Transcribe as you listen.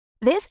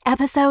This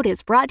episode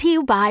is brought to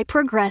you by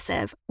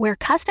Progressive, where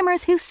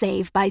customers who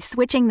save by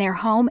switching their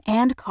home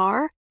and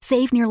car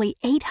save nearly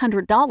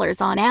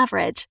 $800 on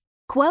average.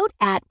 Quote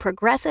at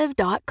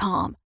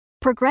progressive.com.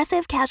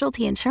 Progressive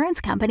Casualty Insurance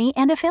Company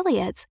and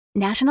Affiliates.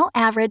 National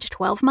average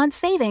 12-month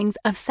savings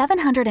of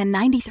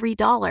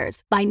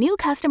 $793 by new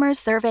customers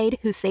surveyed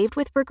who saved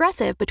with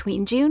Progressive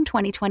between June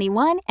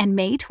 2021 and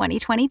May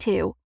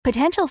 2022.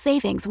 Potential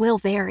savings will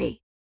vary.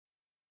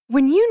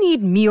 When you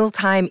need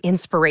mealtime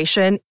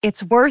inspiration,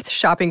 it's worth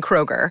shopping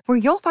Kroger, where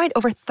you'll find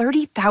over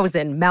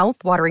 30,000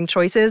 mouth-watering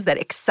choices that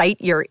excite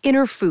your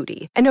inner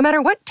foodie. And no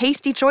matter what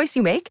tasty choice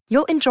you make,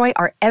 you'll enjoy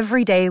our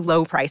everyday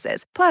low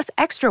prices, plus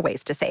extra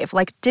ways to save,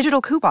 like digital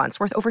coupons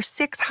worth over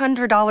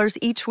 $600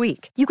 each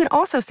week. You can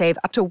also save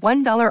up to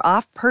 $1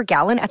 off per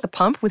gallon at the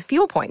pump with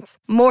fuel points.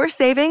 More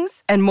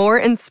savings and more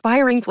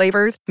inspiring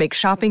flavors make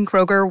shopping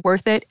Kroger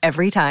worth it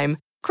every time.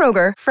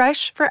 Kroger,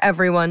 fresh for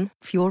everyone.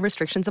 Fuel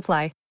restrictions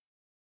apply.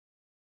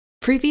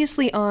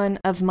 Previously on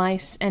Of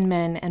Mice and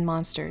Men and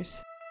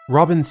Monsters.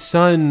 Robin's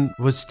son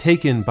was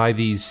taken by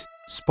these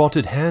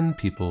spotted hand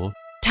people.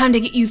 Time to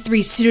get you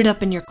three suited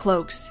up in your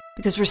cloaks,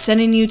 because we're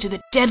sending you to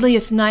the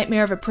deadliest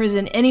nightmare of a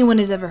prison anyone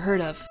has ever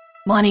heard of,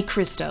 Monte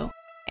Cristo.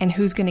 And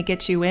who's gonna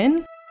get you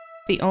in?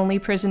 The only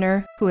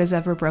prisoner who has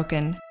ever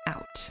broken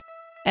out.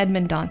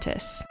 Edmond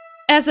Dantes.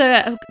 As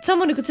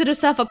someone who considers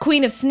herself a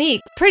queen of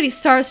sneak, pretty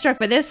starstruck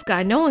by this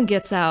guy. No one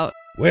gets out.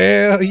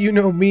 Well, you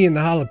know me and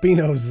the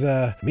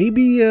jalapenos,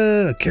 maybe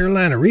a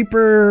Carolina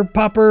Reaper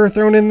popper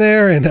thrown in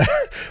there and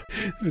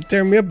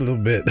tear me up a little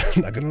bit,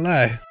 not gonna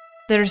lie.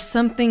 There's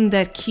something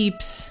that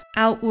keeps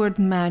outward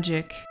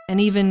magic and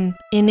even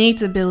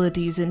innate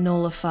abilities it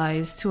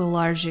nullifies to a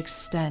large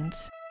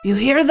extent. You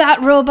hear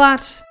that,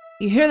 robot?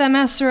 You hear that,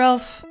 Master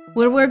Elf?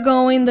 Where we're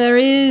going, there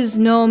is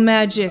no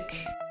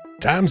magic.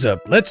 Time's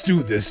up. Let's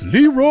do this.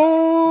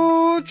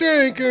 Leroy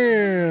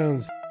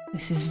Jenkins!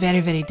 This is very,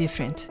 very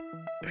different.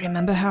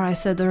 Remember how I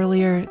said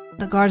earlier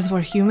the guards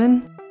were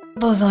human?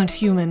 Those aren't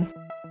human.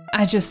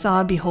 I just saw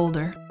a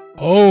beholder.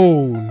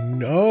 Oh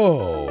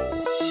no.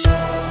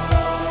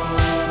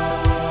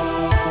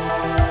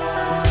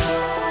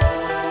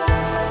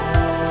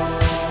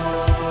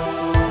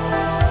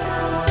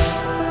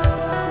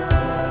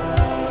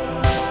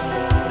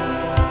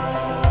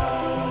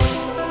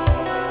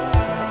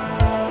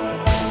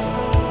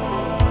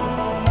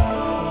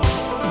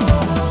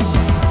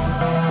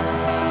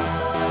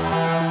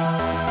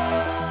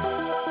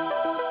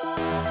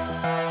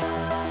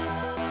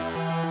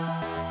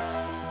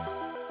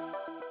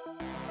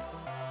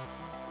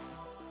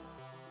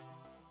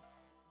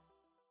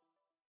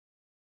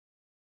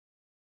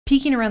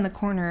 Peeking around the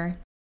corner,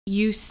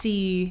 you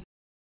see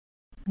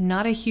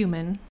not a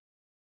human,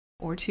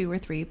 or two or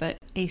three, but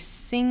a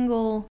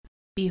single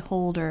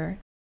beholder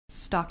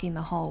stalking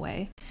the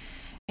hallway.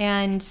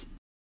 And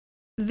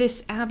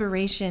this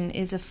aberration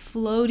is a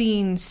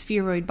floating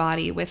spheroid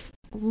body with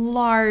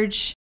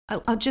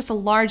just a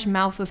large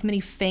mouth with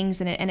many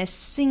fangs in it and a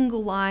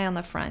single eye on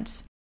the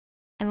front.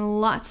 And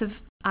lots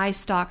of eye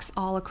stalks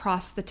all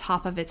across the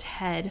top of its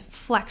head,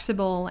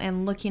 flexible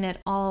and looking at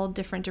all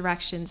different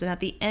directions. And at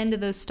the end of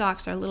those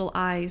stalks are little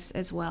eyes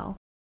as well.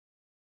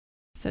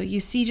 So you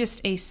see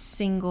just a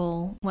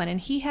single one,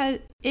 and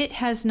it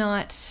has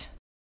not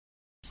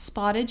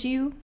spotted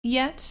you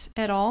yet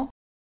at all.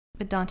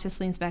 But Dantes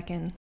leans back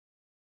in.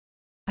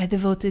 I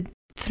devoted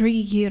 3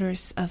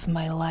 years of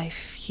my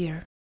life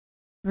here,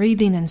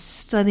 reading and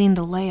studying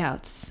the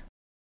layouts.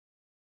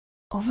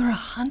 Over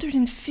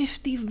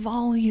 150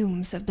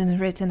 volumes have been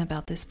written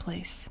about this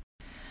place.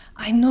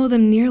 I know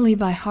them nearly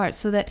by heart,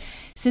 so that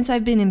since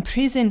I've been in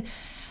prison,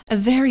 a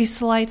very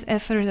slight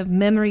effort of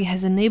memory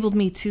has enabled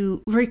me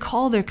to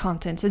recall their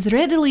contents as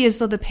readily as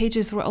though the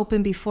pages were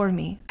open before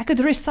me. I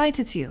could recite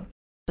it to you,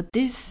 but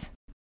this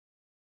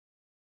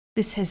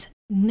has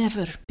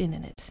never been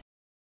in it.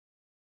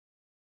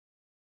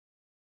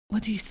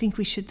 What do you think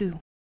we should do?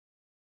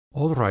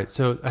 All right,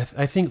 so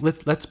I think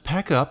let's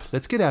pack up.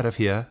 Let's get out of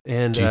here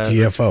and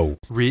GTFO.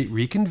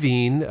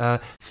 Reconvene.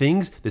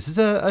 Things. This is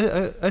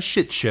a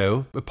shit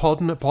show.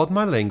 Pardon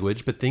my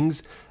language, but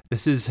things.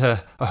 This is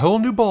a whole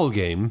new ball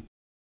game.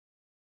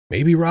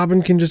 Maybe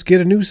Robin can just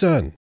get a new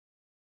son.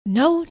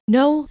 No.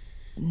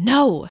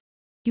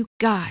 You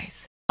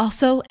guys.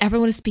 Also,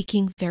 everyone is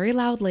speaking very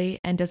loudly,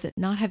 and does it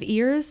not have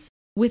ears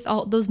with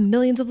all those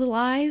millions of little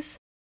eyes?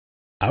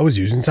 I was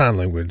using sign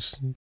language.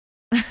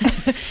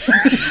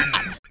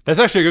 That's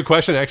actually a good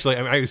question. Actually,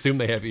 I assume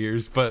they have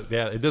ears, but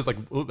yeah, it does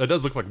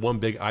look like one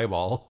big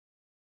eyeball.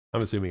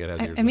 I'm assuming it has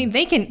ears. I mean,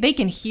 they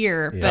can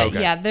hear, Yeah. but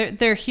Okay. yeah,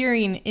 their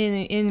hearing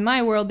in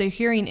my world, their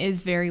hearing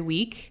is very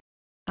weak.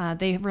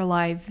 They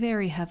rely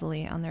very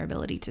heavily on their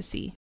ability to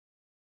see.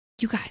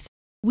 You guys,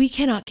 we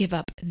cannot give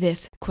up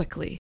this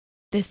quickly.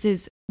 This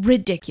is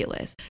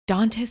ridiculous.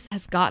 Dantes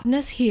has gotten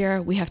us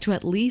here. We have to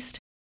at least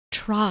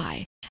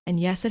try.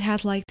 And yes, it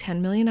has like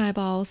 10 million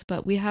eyeballs,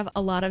 but we have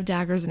a lot of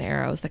daggers and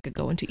arrows that could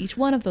go into each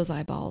one of those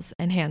eyeballs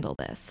and handle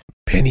this.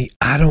 Penny,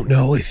 I don't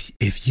know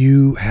if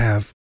you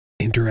have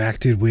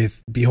interacted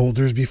with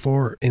beholders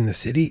before in the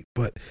city,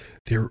 but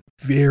they're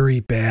very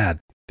bad.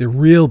 They're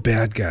real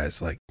bad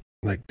guys. Like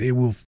they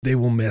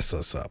will mess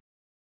us up.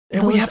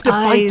 And we Those have to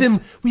fight eyes.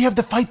 them. We have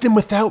to fight them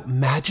without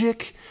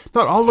magic.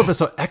 Not all of us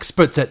are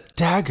experts at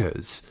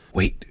daggers.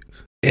 Wait,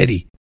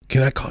 Eddie,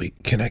 can I call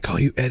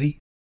you Eddie?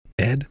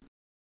 Ed?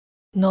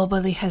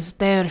 Nobody has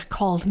dare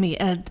called me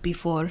Ed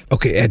before.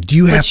 Okay, Ed, do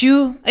you have But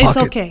you, it's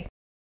pocket- okay.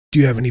 Do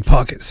you have any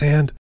pocket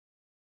sand?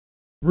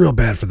 Real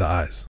bad for the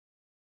eyes.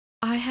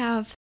 I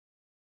have.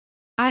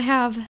 I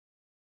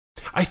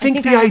think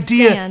I the have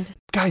idea, sand.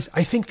 guys.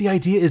 I think the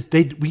idea is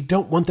we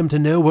don't want them to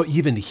know we're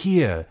even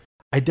here.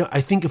 I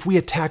think if we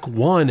attack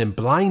one and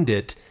blind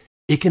it,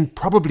 it can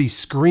probably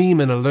scream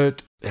and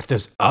alert if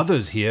there's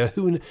others here.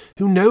 Who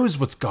knows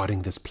what's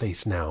guarding this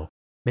place now?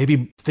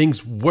 Maybe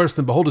things worse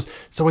than beholders.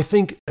 So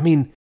I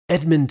mean,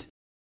 Edmund,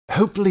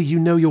 hopefully you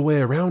know your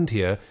way around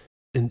here.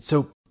 And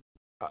so,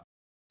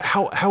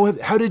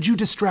 how did you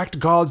distract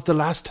guards the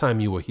last time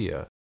you were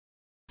here?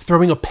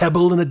 Throwing a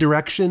pebble in a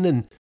direction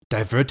and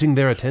diverting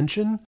their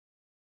attention?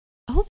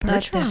 Oh,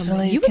 That Bertram,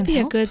 definitely you would can be a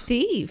help. good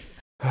thief.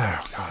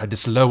 Oh, God, I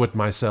just lowered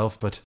myself,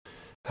 but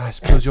I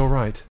suppose you're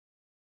right.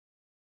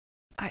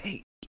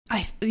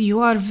 You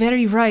are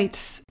very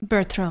right,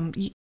 Bertram.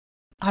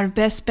 Our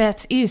best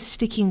bet is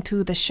sticking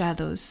to the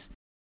shadows.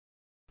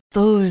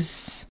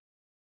 Those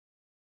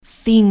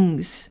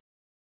things,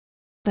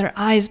 their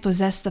eyes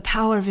possess the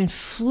power of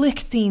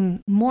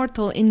inflicting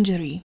mortal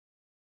injury.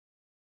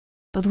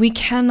 But we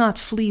cannot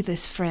flee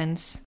this,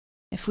 friends.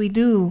 If we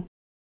do,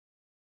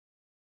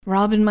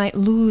 Robin might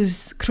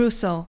lose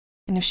Crusoe,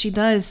 and if she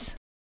does,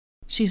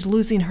 she's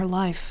losing her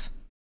life.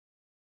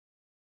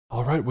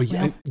 All right, well,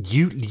 Well-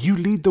 you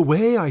lead the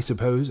way, I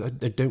suppose. I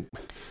don't...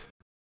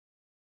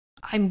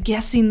 I'm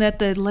guessing that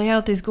the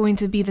layout is going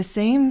to be the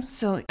same,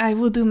 so I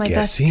will do my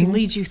best to Guessing?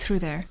 lead you through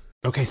there.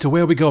 Okay, so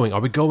where are we going? Are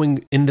we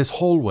going in this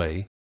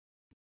hallway?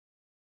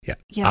 Yeah,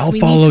 Yes, I'll we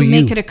follow need to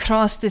you. make it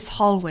across this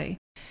hallway.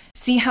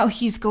 See how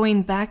he's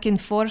going back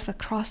and forth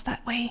across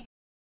that way?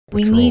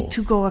 We Patrol. need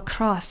to go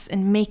across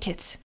and make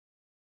it.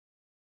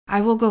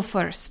 I will go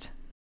first.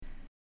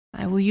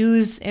 I will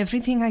use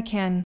everything I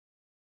can.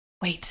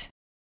 Wait.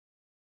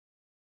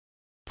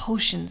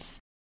 Potions.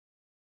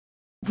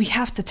 We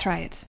have to try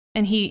it.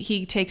 And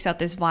he takes out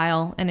this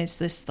vial, and it's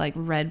this like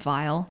red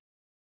vial.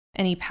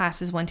 And he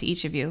passes one to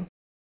each of you.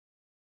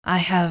 I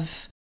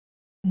have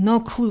no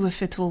clue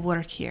if it will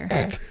work here.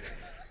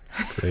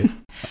 Great.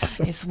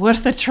 Awesome. It's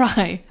worth a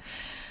try.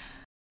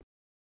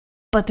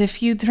 But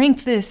if you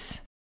drink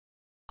this,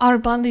 our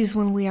bodies,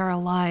 when we are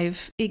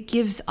alive, it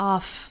gives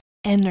off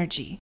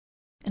energy.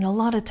 And a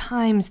lot of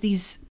times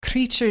these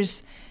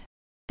creatures,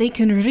 they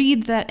can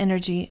read that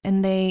energy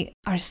and they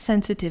are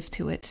sensitive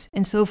to it.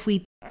 And so if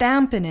we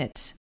dampen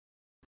it,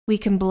 we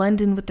can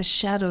blend in with the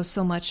shadows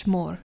so much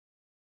more.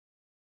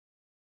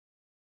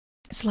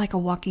 It's like a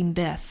walking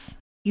death.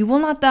 You will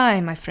not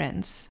die, my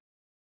friends,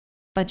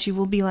 but you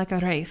will be like a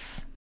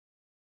wraith.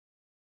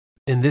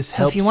 And this So if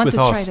helps you want with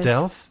to our try this-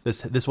 stealth?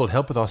 This will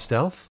help with our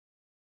stealth?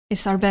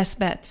 It's our best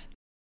bet.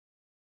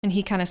 And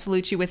he kind of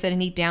salutes you with it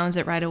and he downs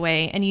it right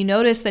away. And you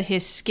notice that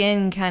his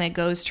skin kind of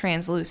goes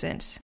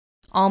translucent,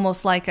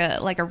 almost like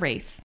a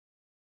wraith.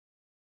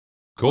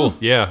 Cool.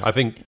 Yeah, I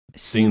think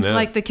seeing Seems that.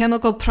 like the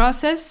chemical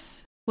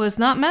process was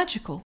not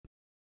magical.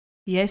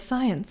 Yes,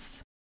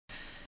 science.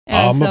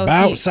 And I'm so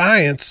about he-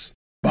 science.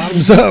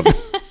 Bottoms up.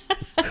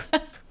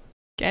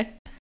 Okay.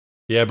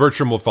 Yeah,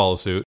 Bertram will follow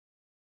suit.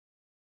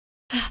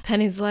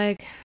 Penny's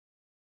like,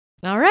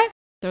 all right,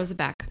 throws it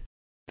back.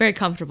 Very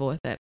comfortable with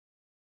it.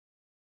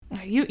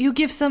 You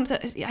give some.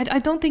 I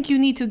don't think you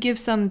need to give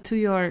some to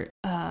your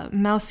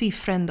mousy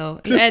friend,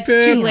 though. It's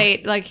too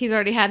late. Like, he's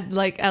already had,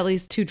 like, at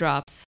least 2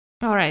 drops.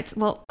 All right.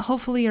 Well,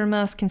 hopefully your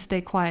mouse can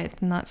stay quiet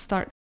and not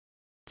start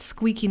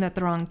squeaking at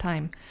the wrong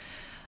time.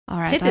 All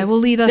right. Hit I this- will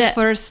lead us that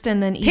first,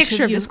 and then each Picture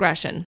of of you.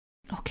 discretion.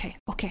 Okay.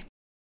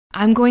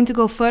 I'm going to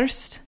go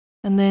first,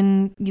 and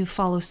then you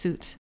follow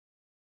suit.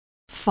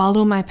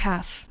 Follow my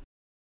path.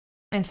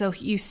 And so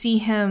you see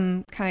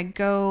him kind of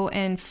go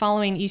and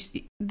following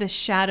the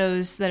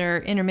shadows that are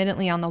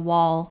intermittently on the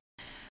wall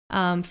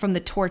from the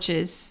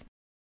torches,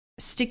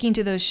 sticking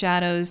to those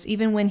shadows,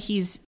 even when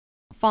he's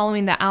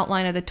following the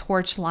outline of the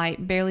torch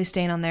light, barely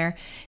staying on there.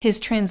 His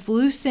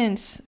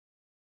translucence,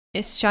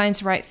 it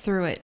shines right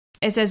through it.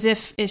 It's as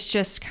if it's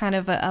just kind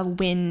of a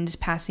wind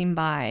passing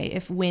by,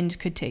 if wind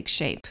could take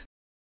shape.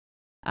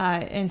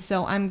 And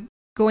so I'm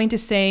going to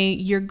say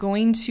you're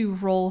going to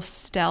roll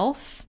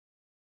stealth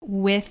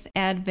with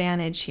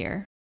advantage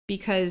here,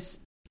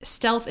 because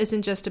stealth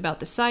isn't just about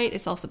the sight,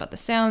 it's also about the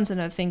sounds and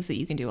other things that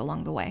you can do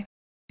along the way.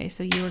 Okay,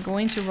 so you are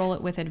going to roll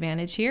it with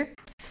advantage here.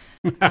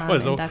 And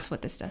that's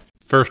what this does.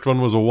 First one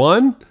was a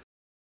 1.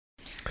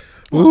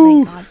 Well,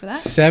 Ooh, thank God for that.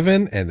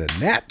 7 and a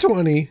nat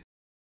 20.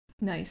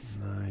 Nice.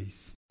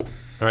 Nice. All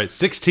right,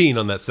 16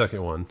 on that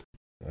second one.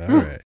 All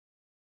right.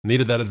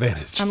 Needed that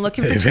advantage. I'm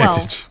looking for 12.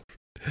 Advantage.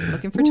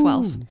 Looking for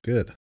 12. Ooh,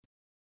 good.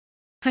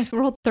 I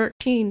rolled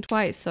 13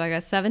 twice, so I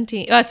got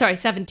 17.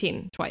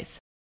 17 twice.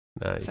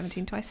 Nice.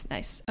 17 twice.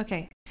 Nice.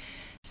 Okay.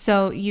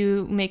 So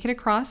you make it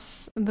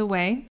across the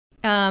way.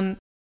 And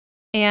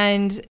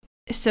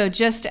so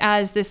just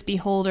as this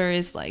beholder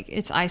is like,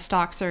 its eye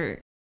stalks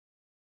are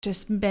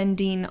just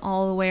bending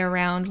all the way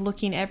around,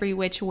 looking every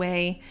which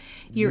way,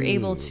 you're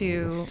able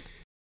to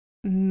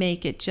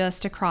make it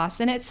just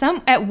across. And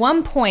at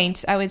one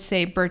point, I would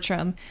say,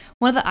 Bertram,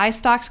 one of the eye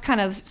stalks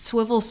kind of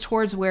swivels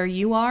towards where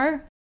you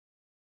are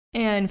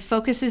and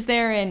focuses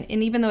there. And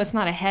even though it's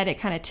not a head, it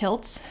kind of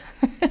tilts.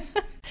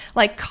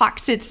 Like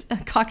cocks its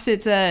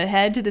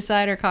head to the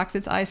side or cocks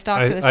its eye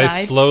stalk to the side.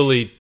 I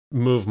slowly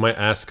move my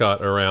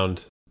ascot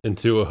around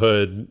into a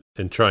hood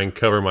and try and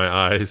cover my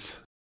eyes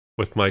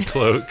with my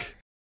cloak.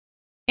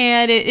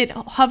 And it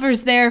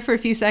hovers there for a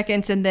few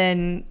seconds and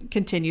then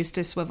continues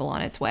to swivel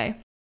on its way.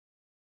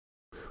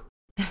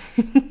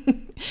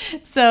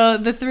 So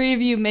the three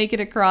of you make it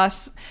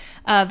across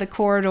the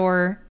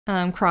corridor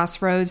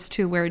crossroads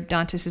to where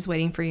Dantis is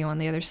waiting for you on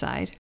the other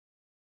side.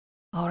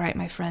 All right,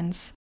 my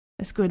friends.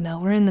 That's good now.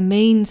 We're in the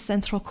main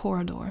central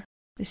corridor.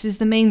 This is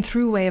the main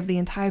throughway of the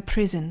entire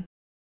prison.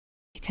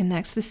 It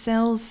connects the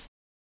cells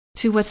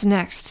to what's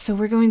next. So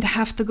we're going to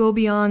have to go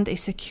beyond a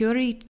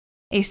security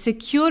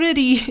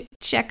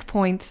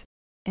checkpoint,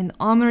 an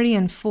armory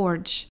and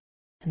forge.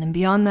 And then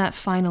beyond that,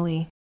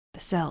 finally,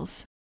 the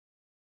cells.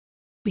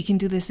 We can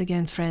do this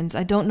again, friends.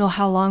 I don't know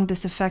how long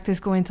this effect is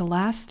going to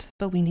last,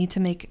 but we need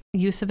to make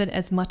use of it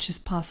as much as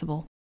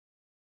possible.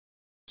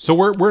 So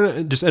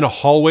we're just in a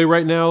hallway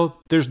right now.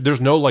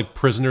 There's no like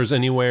prisoners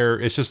anywhere.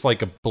 It's just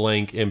like a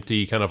blank,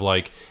 empty kind of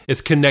like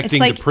it's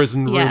connecting the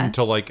prison room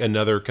to like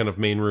another kind of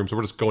main room. So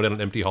we're just going down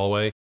an empty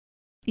hallway.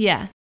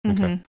 Yeah.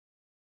 Mm-hmm. Okay.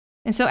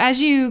 And so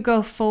as you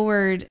go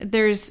forward,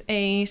 there's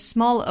a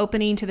small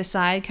opening to the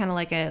side, kind of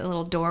like a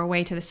little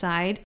doorway to the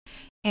side,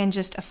 and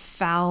just a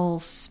foul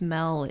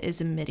smell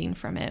is emitting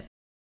from it.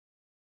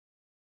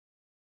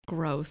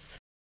 Gross.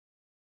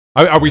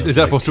 Is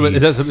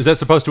that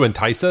supposed to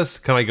entice us?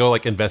 Can I go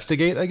like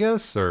investigate, I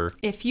guess? Or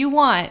if you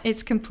want,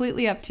 it's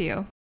completely up to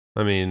you.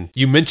 I mean,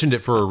 you mentioned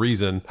it for a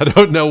reason. I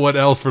don't know what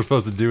else we're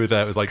supposed to do with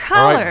that. It was like,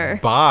 color.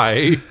 All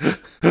right,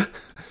 bye.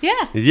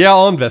 Yeah,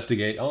 I'll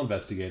investigate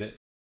it.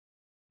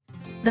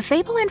 The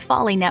Fable and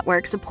Folly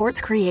Network supports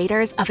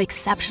creators of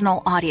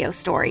exceptional audio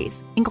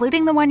stories,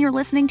 including the one you're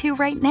listening to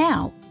right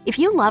now. If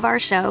you love our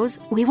shows,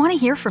 we want to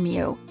hear from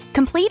you.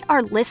 Complete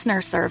our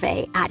listener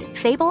survey at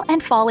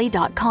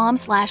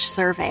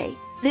fableandfolly.com/survey.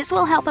 This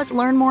will help us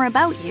learn more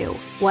about you,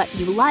 what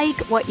you like,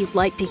 what you'd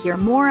like to hear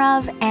more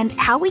of, and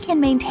how we can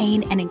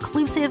maintain an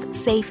inclusive,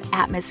 safe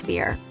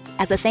atmosphere.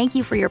 As a thank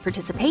you for your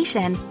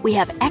participation, we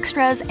have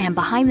extras and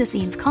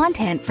behind-the-scenes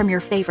content from your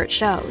favorite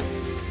shows.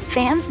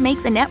 Fans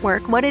make the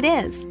network what it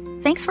is.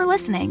 Thanks for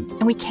listening,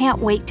 and we can't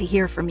wait to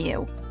hear from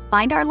you.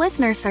 Find our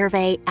listener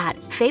survey at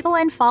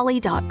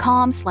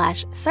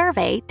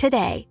fableandfolly.com/survey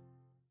today.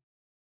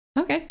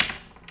 Okay.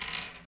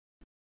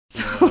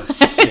 So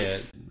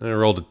I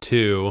rolled a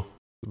 2,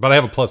 but I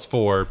have a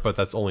 +4, but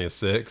that's only a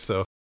 6,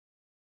 so I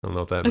don't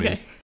know what that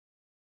means. I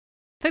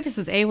think this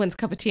is Awen's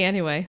cup of tea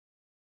anyway.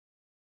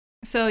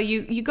 So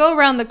you go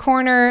around the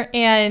corner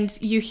and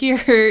you hear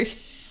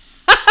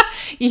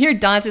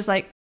Dantis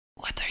like,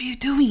 "What are you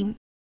doing?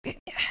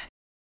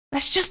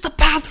 That's just the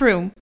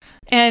bathroom."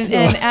 And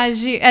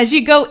as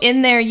you go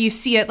in there, you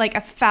see it like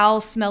a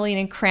foul-smelling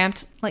and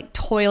cramped like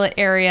toilet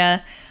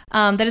area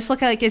that it's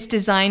looking like it's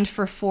designed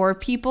for 4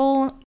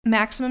 people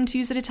maximum to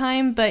use at a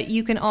time. But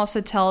you can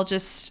also tell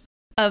just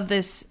of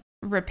this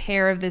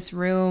repair of this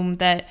room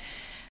that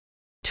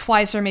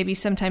twice or maybe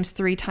sometimes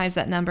 3 times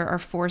that number are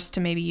forced to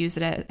maybe use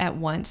it at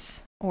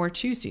once or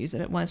choose to use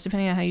it at once,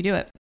 depending on how you do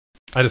it.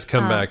 I just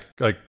come back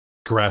like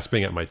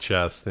grasping at my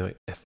chest. Like,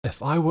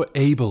 if I were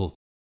able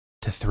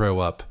to throw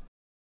up,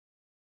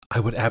 I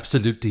would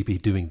absolutely be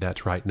doing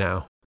that right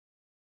now.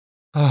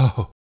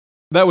 Oh,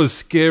 that was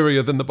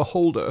scarier than the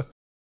beholder.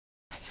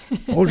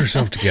 Hold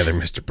yourself together,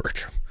 Mr.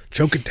 Bertram.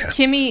 Choke it down.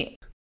 Kimmy,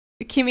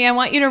 I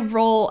want you to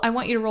roll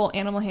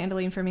animal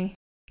handling for me.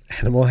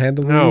 Animal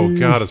handling? Oh,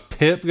 God, is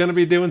Pip going to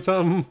be doing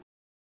something?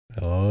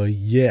 Oh,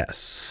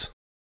 yes.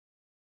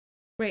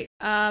 Great.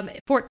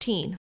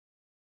 14.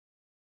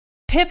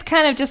 Pip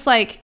kind of just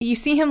like, you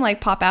see him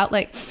like pop out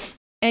like,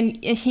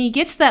 and he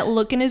gets that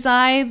look in his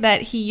eye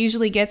that he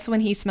usually gets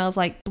when he smells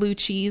like blue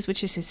cheese,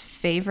 which is his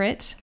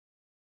favorite.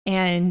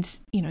 And,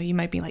 you know, you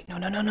might be like,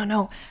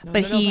 no.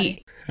 But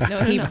he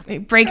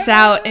breaks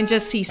out and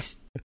just he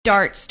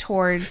starts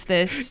towards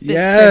this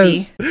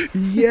privy.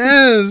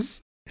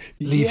 Yes.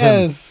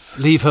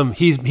 Leave him.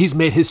 He's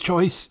made his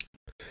choice.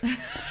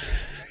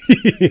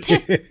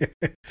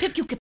 Pip,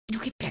 you get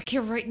back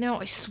here right now,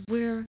 I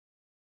swear.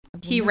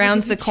 He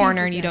rounds the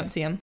corner and you don't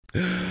see him.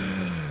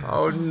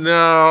 Oh,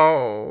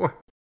 no.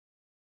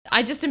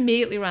 I just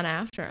immediately run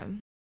after him.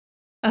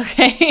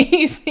 Okay,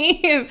 you see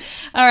him.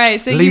 All right,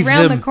 so leave you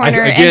round them. the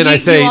corner. I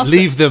say,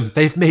 leave them.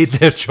 They've made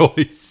their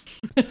choice.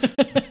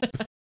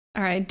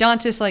 All right,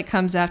 Dantis like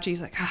comes after you.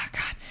 He's like, oh,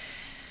 God.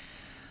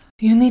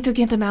 You need to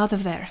get them out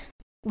of there.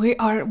 We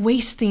are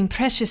wasting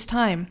precious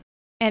time.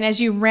 And as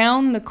you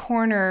round the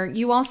corner,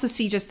 you also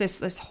see just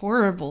this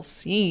horrible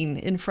scene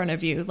in front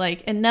of you,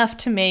 like enough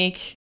to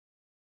make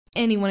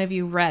any one of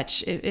you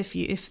retch if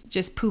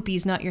just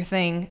poopy's not your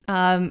thing.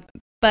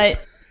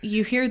 But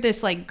you hear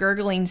this like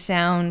gurgling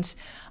sound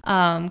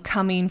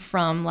coming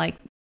from like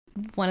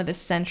one of the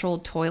central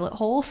toilet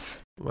holes.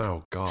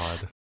 Oh,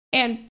 God.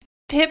 And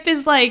Pip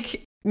is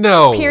like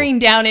peering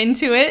down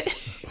into it.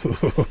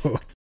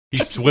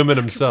 He's swimming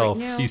himself.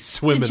 Right now. He's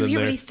swimming Did you in hear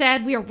there. what he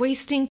said? We are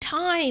wasting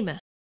time.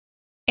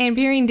 And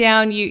peering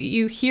down,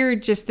 you hear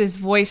just this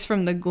voice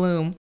from the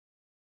gloom.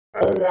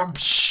 Oh, I'm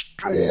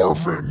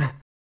starving.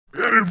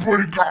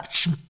 Anybody got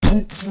some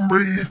poop for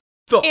me?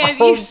 And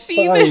you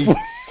see this.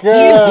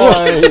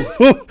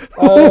 God.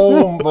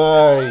 Oh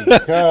my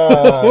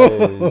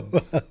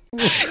God.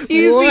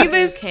 You see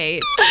this.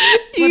 Kate.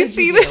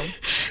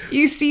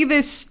 You see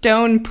this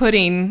stone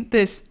pudding,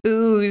 this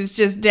ooze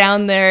just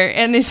down there,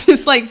 and it's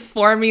just like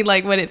forming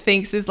like what it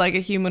thinks is like a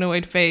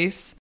humanoid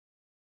face.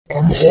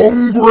 I'm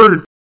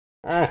hungry.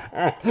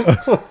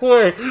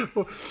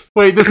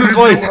 Wait, this is Do you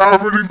like,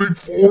 have anything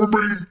for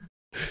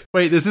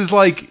me? this is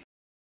like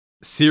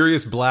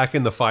Sirius Black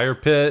in the fire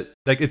pit.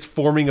 Like it's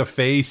forming a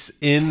face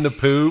in the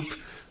poop.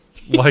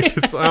 Like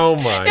it's, oh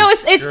my. No,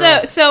 it's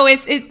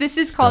God. this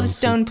is called a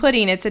stone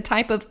pudding. It's a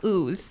type of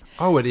ooze.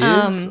 Oh, it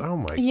is? Oh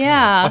my God.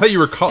 yeah. I thought you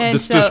were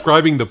And so-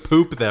 describing the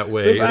poop that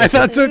way. I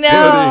thought so.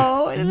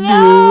 No.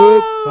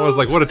 I was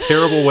like, what a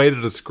terrible way to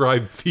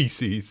describe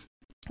feces.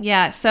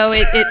 Yeah, so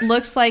it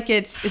looks like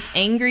it's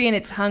angry and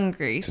it's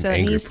hungry. So it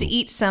angry needs to poop.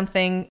 eat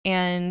something,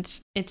 and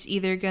it's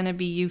either going to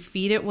be you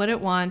feed it what it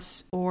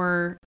wants,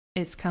 or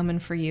it's coming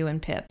for you and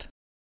Pip.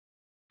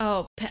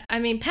 Oh,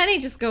 Penny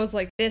just goes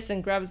like this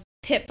and grabs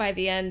Pip by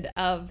the end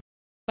of,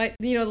 the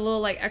little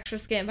like extra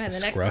skin behind the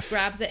neck, Scruff. just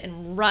grabs it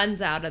and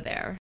runs out of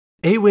there.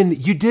 Awen,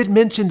 you did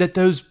mention that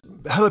those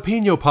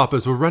jalapeno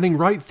poppers were running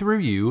right through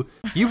you.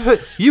 You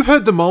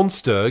heard the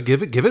monster.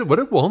 Give it what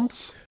it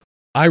wants.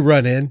 I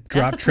run in,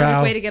 drop That's the perfect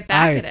trowel. way to get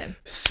back I at him.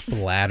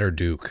 Splatter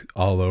Duke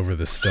all over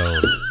the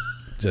stone.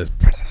 Just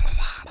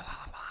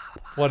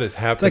What is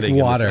happening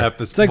water. in this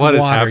episode? It's like What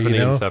is water, happening you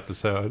know? in this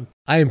episode?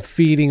 I am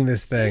feeding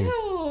this thing.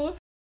 Ew.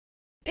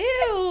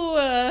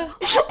 Ew.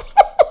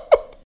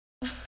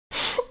 Is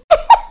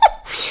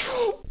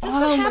this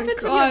what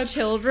happens when you have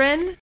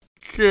children?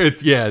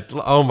 Good, yeah.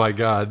 Oh my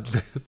God.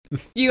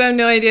 You have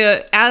no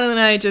idea. Adam and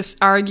I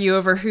just argue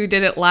over who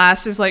did it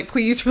last. Is like,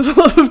 please, for the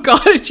love of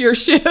God, it's your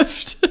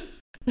shift.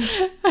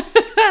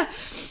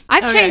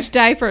 I've Okay. changed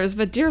diapers,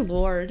 but dear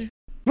Lord.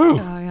 Oh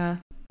yeah,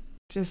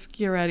 just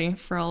get ready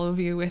for all of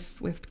you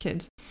with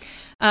kids.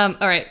 All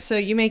right, so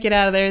you make it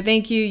out of there.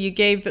 Thank you. You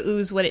gave the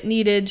ooze what it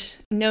needed.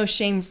 No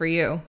shame for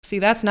you. See,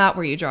 that's not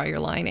where you draw your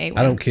line, Awen.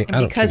 I don't care- And I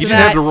don't because You of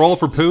didn't have that, to roll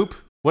for poop.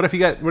 What if you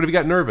got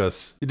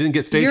nervous? You didn't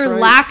get stage your fright?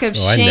 lack of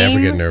Oh, I shame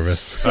never get nervous.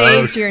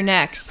 saved your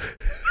necks.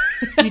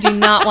 You do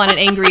not want an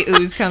angry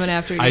ooze coming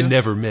after you. I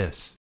never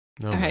miss.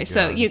 Oh my Okay,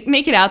 so God. you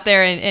make it out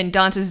there, and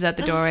Dantes is at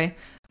the doorway.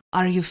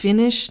 Are you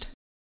finished?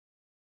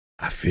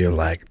 I feel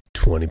like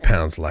 20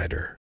 pounds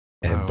lighter,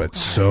 Oh, but God.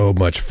 so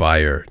much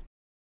fire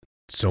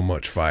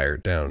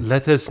down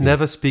Let us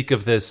never speak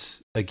of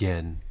this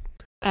again.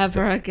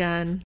 Ever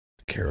again.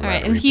 Carolina All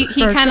right, and he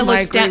Reaper. kind of I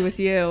looks agree down. with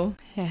you.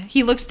 Yeah,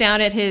 he looks down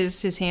at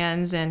his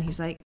hands and he's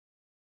like,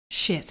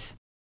 "Shit!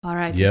 All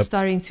right, Yep. it's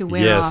starting to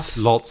wear Yes, off.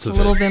 lots It's of a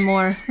little it. bit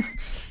more.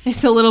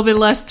 It's a little bit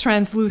less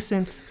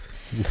translucent.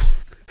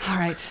 All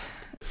right,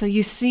 so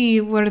you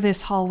see where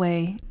this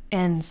hallway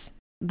ends.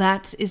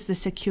 That is the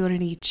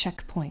security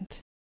checkpoint.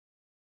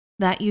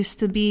 That used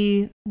to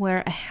be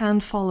where a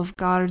handful of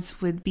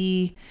guards would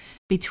be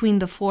between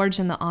the forge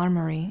and the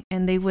armory,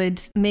 and they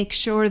would make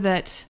sure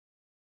that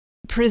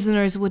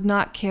prisoners would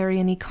not carry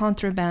any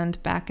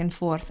contraband back and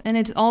forth. And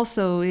it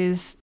also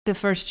is the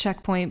first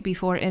checkpoint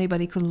before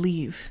anybody could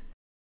leave.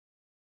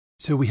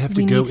 So we have to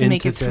We go need to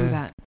make into it through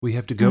that. We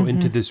have to go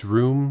into Mhm. this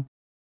room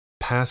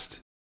past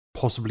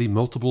possibly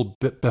multiple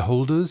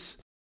beholders.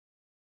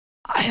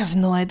 I have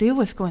no idea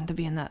what's going to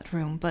be in that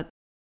room, but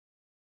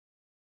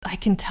I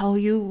can tell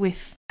you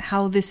with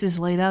how this is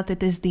laid out that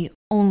this is the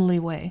only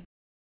way.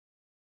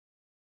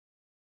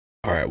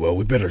 All right, well,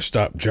 we better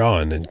stop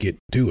John and get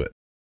to it.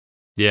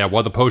 Yeah,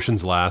 while the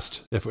potions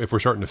last. If we're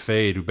starting to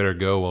fade, we better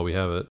go while we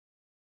have it.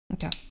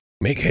 Okay.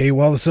 Make hay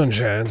while the sun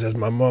shines, as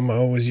my mama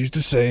always used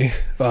to say.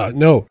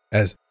 No,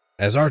 as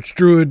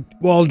Archdruid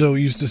Waldo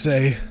used to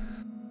say.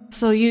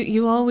 So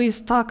you always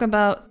talk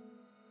about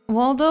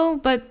Waldo,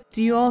 but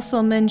you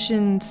also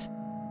mentioned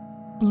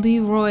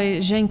Leroy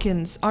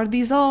Jenkins. Are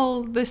these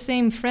all the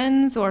same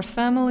friends or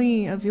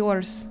family of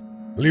yours?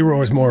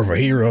 Leroy's more of a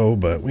hero,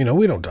 but, we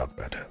don't talk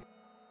about that.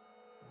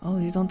 Oh,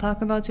 you don't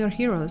talk about your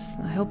heroes.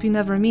 I hope you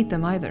never meet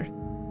them either.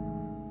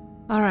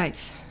 All right.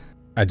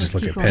 I just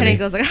Let's look keep at going. Penny Penny.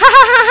 goes like, ha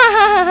ha ha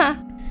ha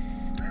ha.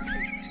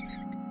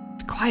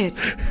 Quiet.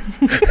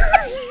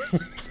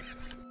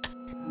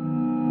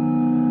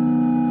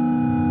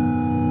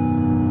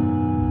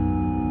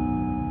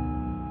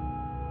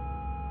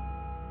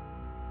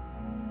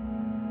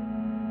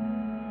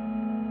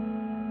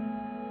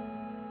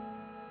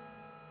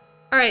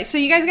 All right, so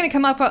you guys are going to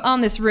come up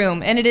on this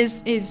room, and it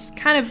is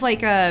kind of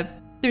like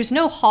there's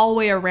no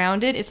hallway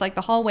around it. It's like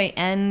the hallway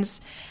ends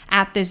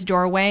at this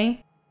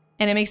doorway,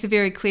 and it makes it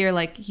very clear,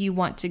 like, you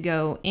want to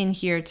go in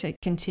here to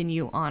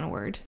continue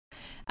onward.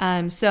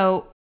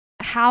 So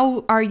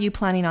how are you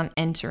planning on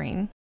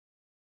entering?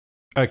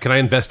 Can I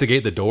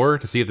investigate the door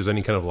to see if there's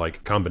any kind of,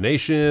 like,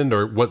 combination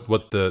or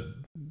what the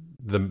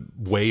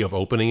way of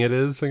opening it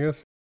is, I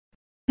guess?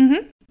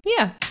 Mm-hmm.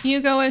 Yeah, you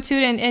go up to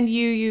it, and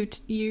you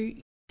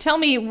tell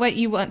me what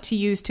you want to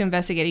use to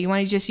investigate it. You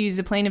want to just use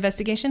a plain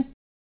investigation?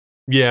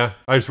 Yeah,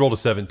 I just rolled a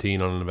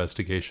 17 on an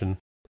investigation.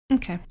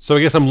 Okay. So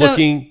I guess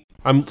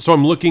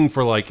I'm looking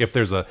for, like, if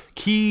there's a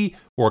key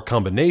or a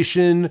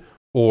combination,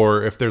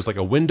 or if there's, like,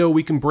 a window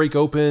we can break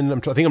open. I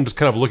think I'm just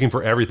kind of looking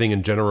for everything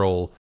in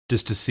general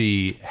just to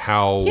see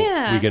how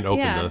we can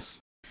open this.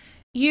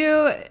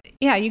 You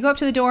go up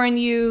to the door and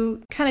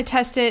you kind of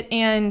test it,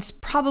 and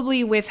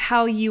probably with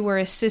how you were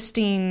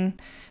assisting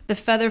the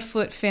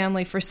Featherfoot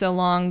family for so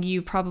long,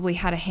 you probably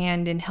had a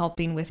hand in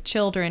helping with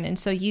children, and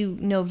so you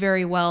know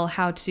very well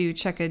how to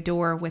check a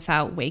door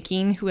without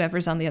waking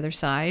whoever's on the other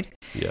side.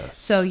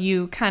 Yes. So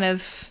you kind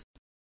of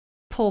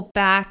pull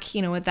back,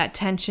 with that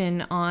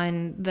tension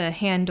on the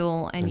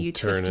handle, and you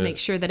twist to make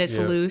sure that it's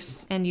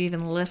loose, and you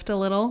even lift a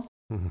little,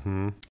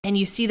 and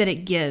you see that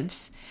it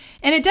gives.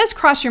 And it does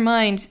cross your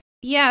mind,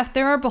 if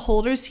there are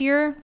beholders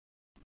here,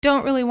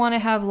 don't really want to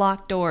have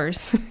locked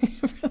doors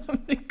for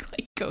them to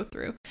go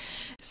through.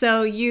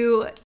 So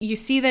you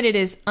see that it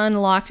is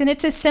unlocked, and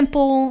it's a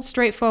simple,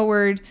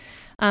 straightforward,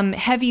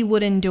 heavy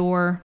wooden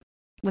door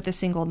with a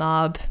single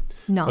knob,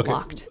 not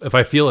locked. If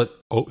I feel it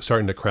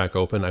starting to crack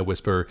open, I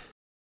whisper,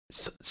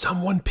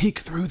 "Someone peek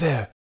through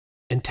there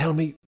and tell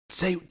me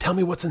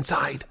what's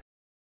inside."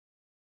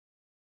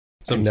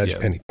 So nudge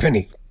Penny.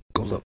 Penny,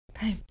 go look.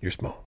 You're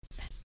small.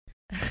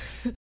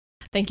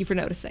 Thank you for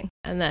noticing.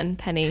 And then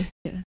Penny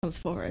comes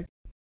forward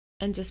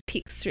and just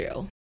peeks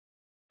through.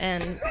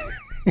 And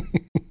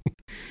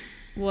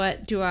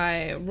what am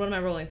I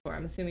rolling for?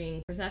 I'm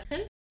assuming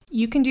perception?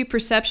 You can do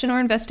perception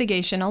or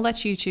investigation. I'll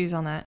let you choose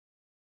on that.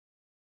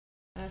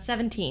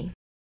 17.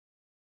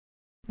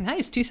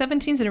 Nice. 2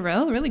 17s in a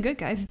row. Really good,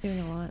 guys. I'm doing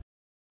a lot.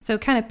 So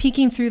kind of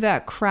peeking through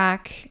that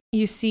crack,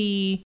 you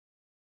see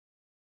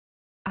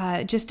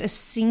just a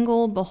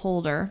single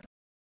beholder.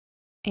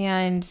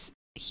 And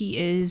he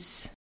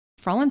is,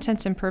 for all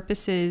intents and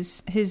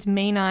purposes, his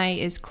main eye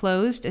is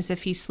closed as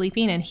if he's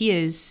sleeping, and he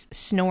is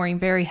snoring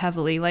very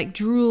heavily. Like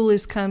drool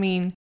is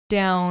coming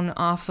down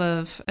off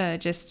of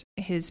just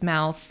his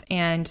mouth,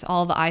 and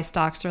all the eye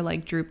stalks are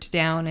like drooped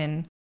down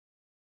and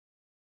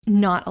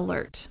not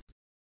alert.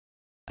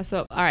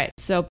 So, all right.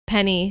 So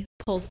Penny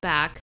pulls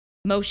back,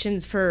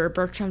 motions for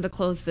Bertram to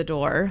close the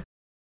door,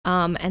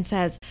 and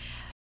says,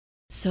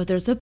 "So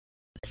there's a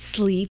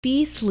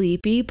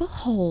sleepy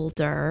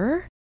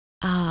beholder.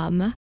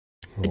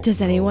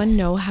 Does anyone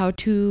know how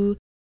to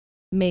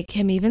make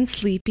him even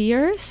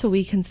sleepier so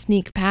we can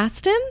sneak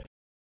past him?"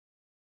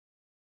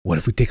 What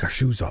if we take our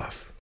shoes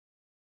off?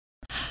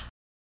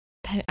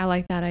 I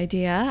like that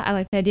idea.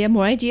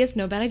 More ideas.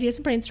 No bad ideas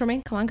in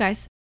brainstorming. Come on,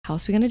 guys. How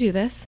else are we going to do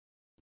this?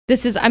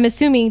 I'm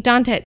assuming,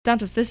 Dantes,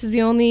 this is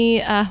the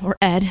only, or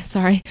Ed,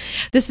 sorry.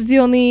 This is the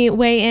only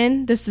way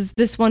in? This is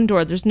this one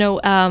door. There's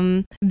no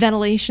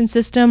ventilation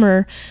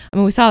system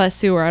we saw that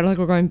sewer. I don't think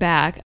we're going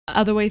back.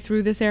 Other way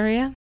through this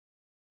area?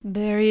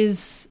 There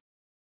is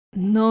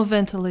no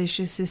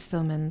ventilation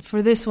system, and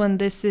for this one,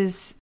 this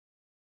is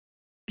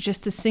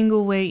just a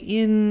single way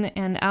in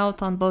and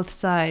out on both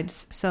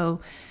sides.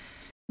 So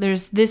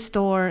there's this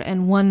door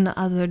and one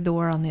other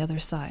door on the other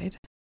side.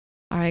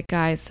 All right,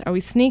 guys. Are we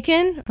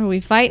sneaking? Are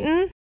we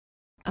fighting?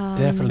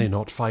 Definitely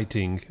not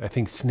fighting. I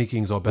think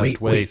sneaking's our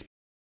best way. Wait.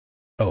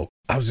 Oh,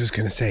 I was just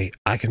going to say,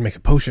 I can make a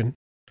potion.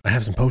 I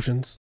have some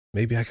potions.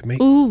 Maybe I can make...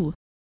 Ooh.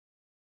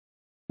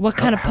 What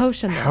kind of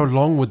potion, though? How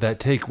long would that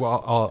take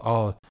while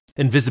our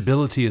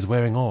invisibility is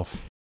wearing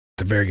off?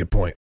 That's a very good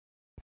point.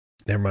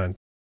 Never mind.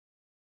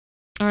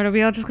 All right, are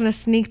we all just going to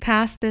sneak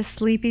past this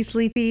sleepy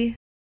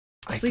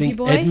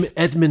boy?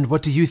 Edmund,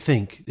 what do you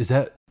think? Is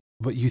that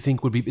what you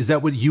think would be... Is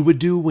that what you would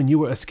do when you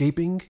were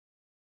escaping?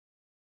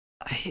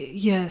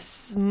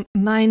 Yes,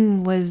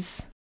 mine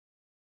was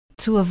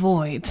to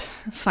avoid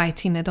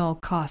fighting at all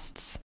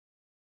costs.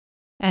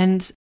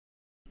 And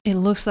it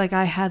looks like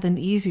I had an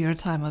easier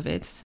time of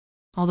it.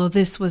 Although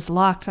this was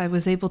locked, I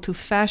was able to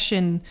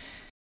fashion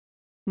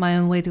my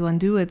own way to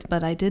undo it,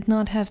 but I did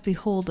not have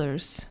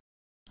beholders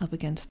up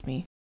against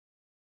me.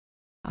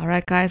 All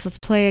right, guys, let's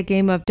play a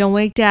game of Don't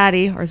Wake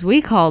Daddy, or as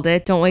we called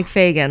it, Don't Wake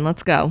Fagin.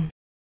 Let's go.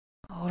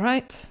 All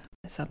right,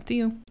 it's up to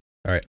you.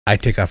 All right, I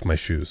take off my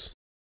shoes.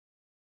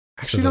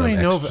 Actually,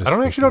 I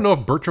don't know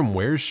if Bertram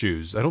wears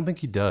shoes. I don't think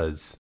he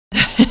does.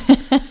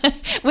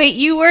 Wait,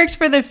 you worked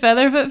for the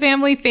Featherfoot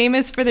family,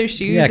 famous for their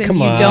shoes, yeah, and come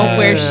you on. don't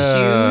wear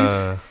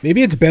shoes?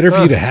 Maybe it's better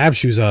for you to have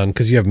shoes on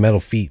because you have metal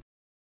feet.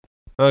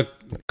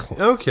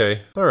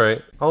 Okay, all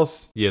right.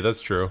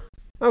 That's true.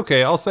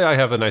 Okay, I'll say I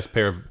have a nice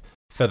pair of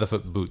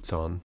Featherfoot boots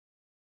on.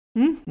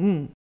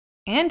 Mm-hmm.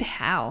 And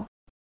how?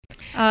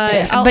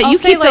 But you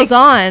keep those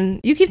on.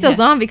 You keep those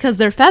on because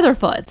they're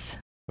Featherfoots.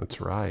 That's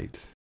right.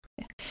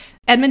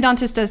 Edmund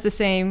Dantes does the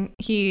same.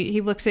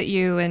 He looks at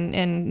you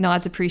and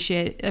nods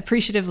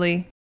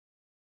appreciatively.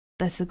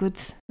 That's a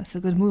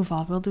good move.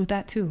 We'll do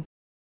that too.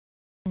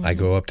 I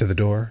go up to the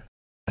door.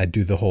 I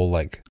do the whole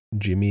like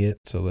jimmy it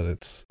so that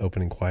it's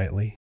opening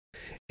quietly,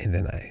 and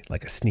then I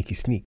like a sneaky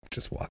sneak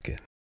just walk in.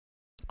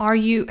 How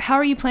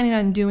are you planning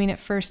on doing it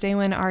first,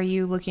 Awen? Are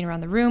you looking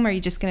around the room? Are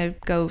you just going to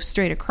go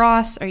straight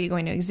across? Are you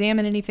going to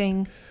examine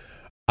anything?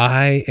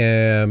 I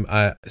am.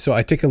 So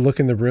I take a look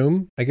in the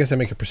room. I guess I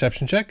make a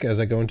perception check as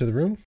I go into the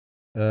room.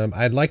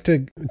 I'd like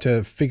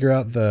to figure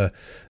out the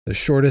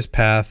shortest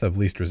path of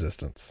least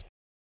resistance.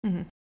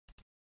 Mm-hmm.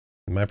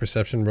 My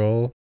perception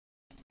roll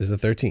is a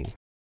 13.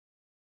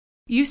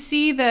 You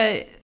see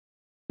that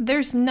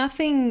there's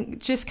nothing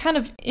just kind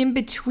of in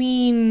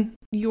between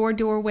your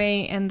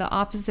doorway and the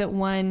opposite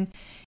one.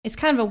 It's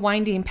kind of a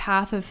winding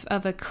path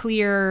of a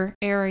clear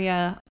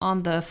area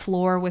on the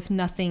floor with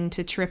nothing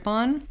to trip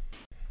on.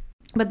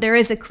 But there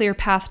is a clear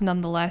path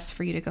nonetheless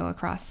for you to go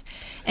across.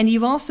 And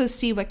you also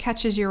see what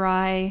catches your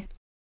eye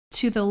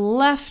to the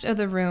left of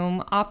the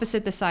room,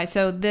 opposite the side.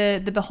 So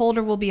the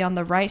beholder will be on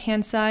the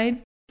right-hand side.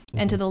 Mm-hmm.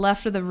 And to the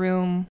left of the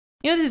room,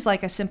 this is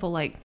like a simple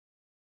like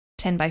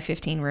 10 by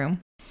 15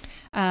 room.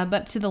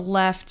 But to the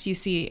left, you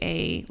see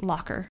a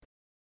locker.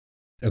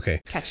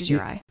 Okay. Catches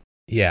your eye.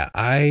 Yeah,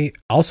 I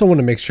also want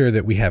to make sure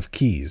that we have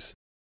keys.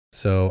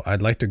 So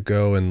I'd like to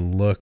go and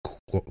look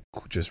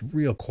just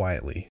real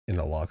quietly in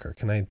the locker.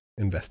 Can I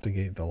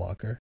investigate the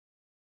locker?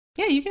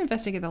 Yeah, you can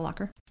investigate the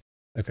locker.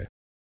 Okay.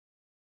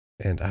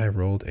 And I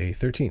rolled a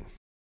 13.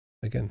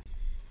 Again.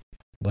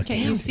 Lucky.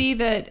 Okay, you see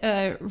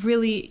that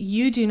really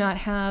you do not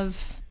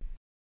have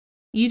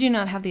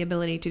the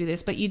ability to do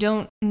this, but you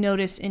don't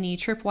notice any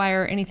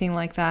tripwire or anything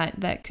like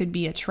that could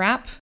be a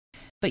trap.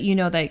 But you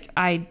know that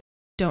I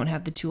don't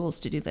have the tools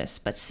to do this,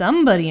 but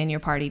somebody in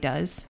your party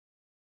does.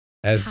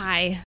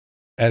 Hi.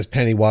 As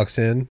Penny walks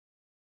in,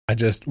 I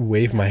just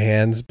wave my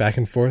hands back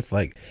and forth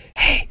like,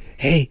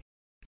 hey,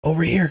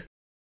 over here.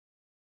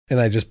 And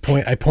I just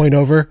point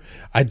over.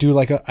 I do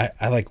like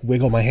I like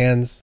wiggle my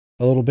hands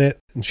a little bit,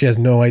 and she has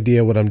no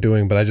idea what I'm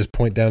doing, but I just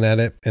point down at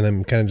it, and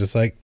I'm kind of just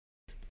like,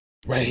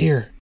 right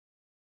here.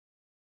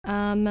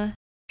 Trying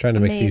to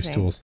make thieves'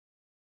 tools.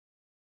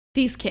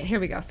 Thieves' kit. Here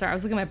we go. Sorry, I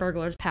was looking at my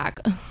burglar's pack.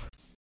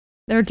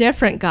 They're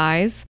different,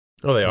 guys.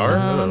 Oh, they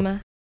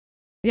are?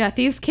 Yeah,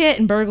 thieves' kit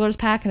and burglar's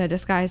pack and a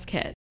disguise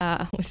kit.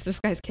 Which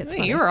disguise kit's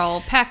funny. You're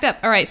all packed up.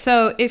 All right,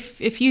 so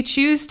if you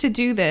choose to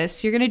do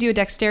this, you're going to do a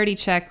dexterity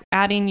check,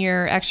 adding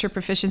your extra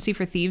proficiency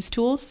for thieves'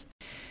 tools.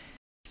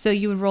 So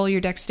you would roll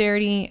your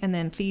dexterity and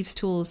then thieves'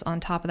 tools on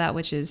top of that,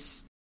 which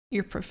is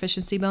your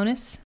proficiency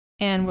bonus.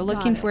 And we're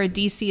looking for a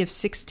DC of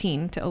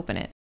 16 to open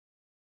it.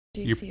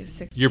 DC of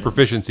 16. Your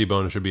proficiency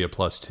bonus should be a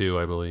 +2,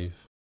 I believe.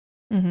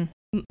 Mm-hmm.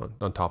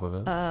 On top of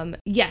it.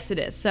 Yes, it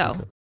is.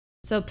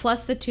 So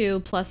plus the 2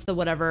 plus the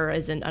whatever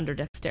isn't under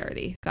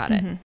dexterity. Got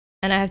it. Mm-hmm.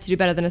 And I have to do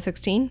better than a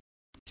 16?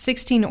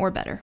 16 or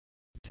better.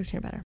 16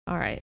 or better. All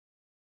right.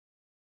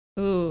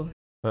 Ooh.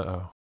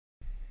 Uh-oh.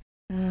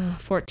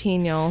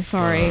 14, y'all.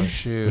 Sorry. Oh,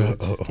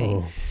 shoot.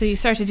 Okay. So you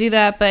start to do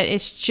that, but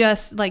it's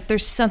just like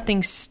there's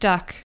something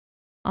stuck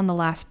on the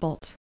last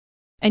bolt.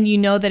 And you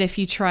know that if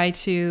you try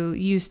to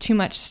use too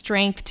much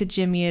strength to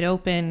jimmy it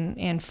open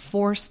and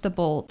force the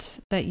bolt,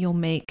 that you'll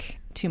make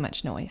too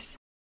much noise.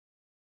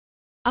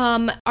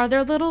 Are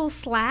there little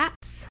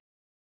slats?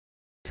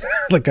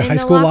 Like a high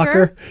school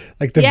locker?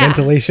 Like the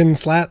ventilation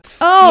slats?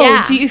 Oh,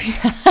 yeah. Do you...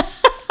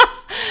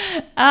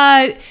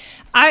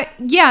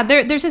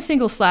 there's a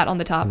single slat on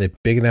the top. Are they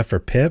big enough for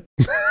Pip?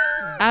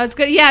 I was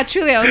good. Yeah,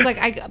 truly. I was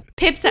like,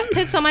 Pip's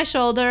on my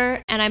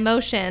shoulder, and I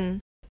motion.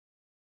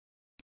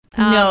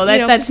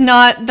 That's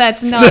not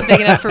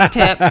big enough for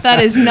Pip. That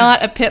is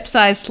not a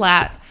Pip-sized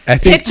slat. I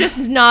think Pip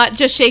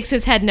just shakes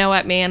his head no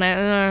at me, and all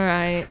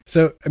right.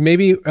 So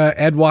maybe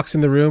Ed walks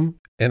in the room,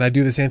 and I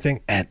do the same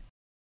thing. Ed.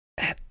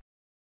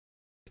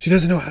 She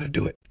doesn't know how to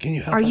do it. Can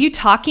you help us? Are you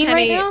talking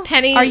right now?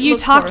 Penny, are you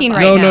talking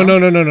right now? now?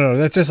 No.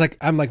 That's just like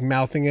I'm like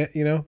mouthing it,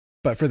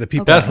 But for the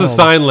people, that's the home,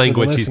 sign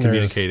language he's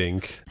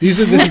communicating. This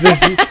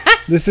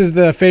is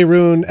the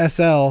Faerun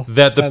SL.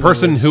 That the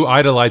person language. who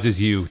idolizes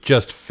you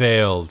just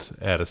failed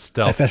at a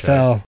stealth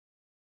FSL. check.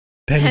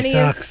 Penny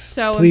sucks. Is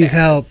so Please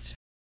help.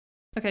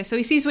 Okay, so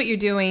he sees what you're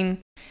doing.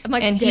 I'm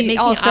like, and making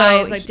also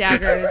eyes like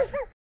daggers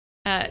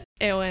at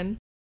Eowyn.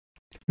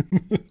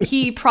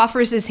 He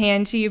proffers his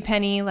hand to you,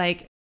 Penny,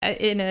 like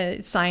in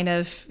a sign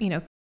of,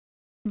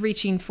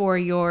 reaching for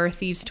your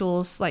thieves'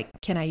 tools. Like,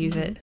 can I use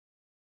it?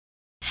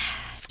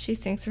 She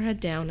sinks her head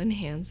down and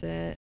hands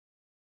it.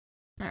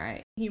 All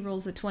right. He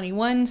rolls a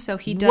 21, so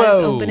he does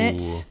open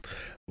it.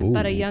 Ooh.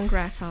 But a young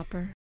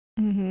grasshopper.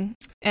 Mm-hmm.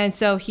 And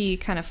so he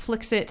kind of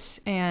flicks it,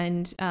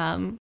 and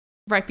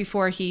right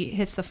before he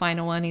hits the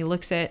final one, he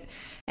looks at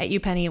you,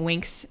 Penny, and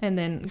winks, and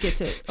then gets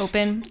it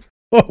open.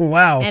 Oh,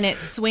 wow. And it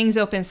swings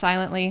open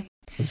silently.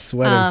 I'm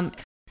sweating.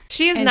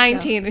 She is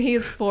 19 and he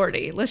is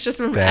 40. Let's just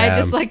remember.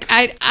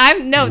 Damn.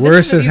 I'm no.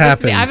 Worse this has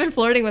happened. I've been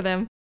flirting with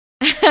him.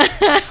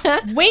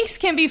 Winks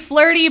can be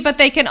flirty, but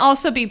they can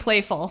also be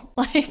playful.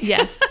 Like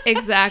Yes,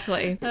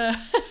 exactly.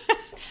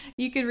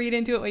 you can read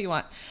into it what you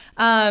want.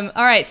 All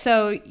right,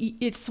 so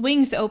it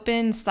swings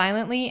open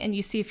silently, and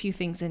you see a few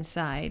things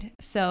inside.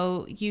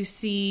 So you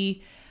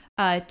see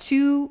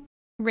 2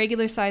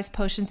 regular-sized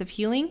potions of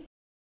healing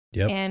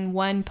and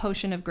 1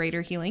 potion of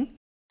greater healing.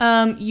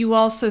 You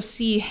also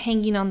see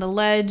hanging on the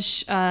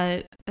ledge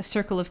a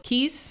circle of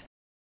keys,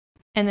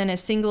 and then a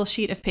single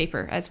sheet of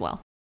paper as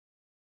well.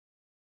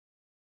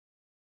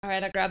 All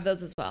right, I grabbed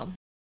those as well.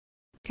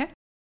 Okay.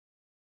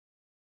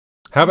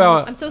 How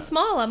about I'm so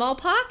small. I'm all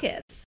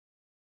pockets.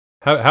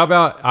 how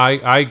about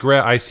I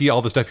grab? I see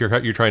all the stuff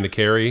you're trying to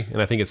carry, and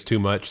I think it's too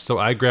much, so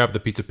I grab the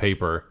piece of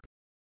paper.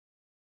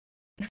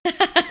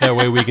 That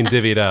way we can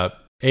divvy it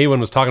up. Awen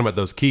was talking about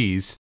those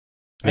keys.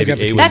 I got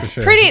the keys. That's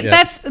For sure. pretty.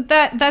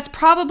 Yeah. That's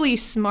probably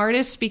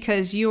smartest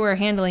because you are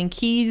handling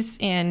keys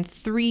and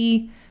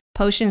 3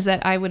 potions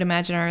that I would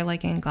imagine are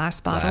like in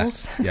glass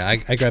bottles. Yeah,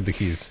 I grabbed the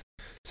keys.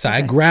 So I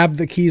Okay. grab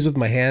the keys with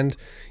my hand,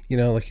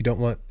 like you don't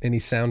want any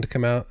sound to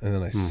come out, and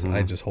then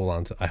I just hold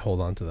on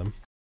to them.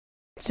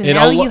 So And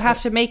now I'll you lo-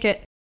 have to make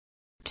it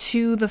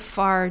to the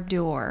far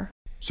door.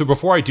 So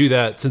before I do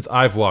that, since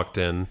I've walked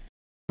in,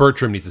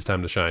 Bertram needs his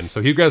time to shine.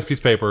 So he grabs a piece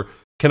of paper.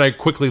 Can I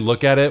quickly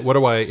look at it?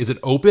 Is it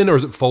open or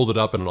is it folded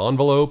up in an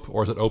envelope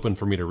or is it open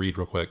for me to read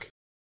real quick?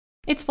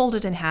 It's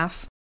folded in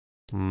half.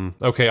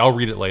 Okay, I'll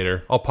read it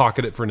later. I'll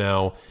pocket it for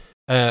now.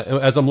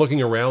 As I'm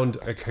looking around,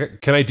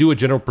 can I do a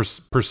general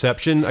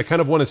perception? I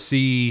kind of want to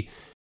see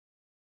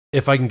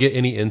if I can get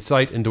any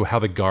insight into how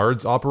the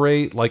guards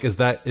operate. Like, is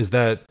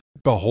that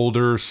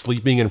beholder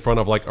sleeping in front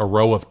of like a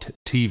row of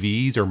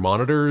TVs or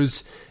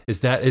monitors?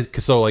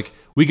 So like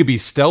we could be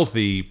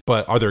stealthy,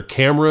 but are there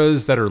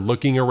cameras that are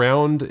looking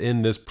around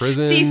in this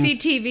prison?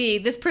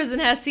 CCTV. This prison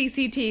has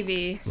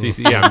CCTV.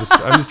 Yeah,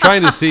 I'm just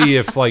trying to see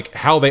if like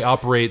how they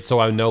operate, so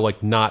I know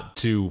like not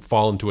to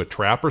fall into a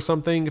trap or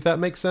something. If that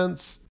makes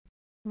sense.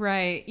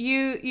 Right.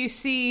 You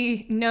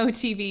see no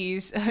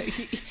TVs.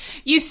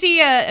 You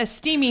see a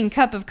steaming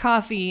cup of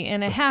coffee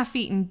and a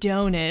half-eaten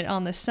donut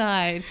on the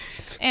side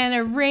and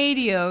a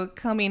radio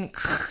coming.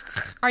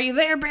 Are you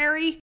there,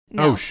 Barry?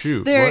 No. Oh,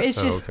 shoot. There What? is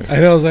Oh, just okay. I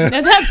know. I was like,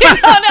 no,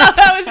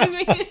 that was just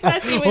me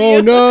messing with oh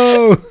you.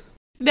 no!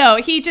 No,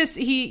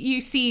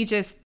 you see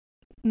just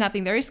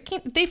nothing.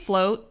 They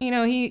float.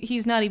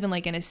 He's not even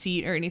like in a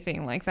seat or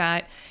anything like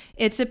that.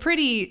 It's a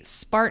pretty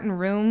Spartan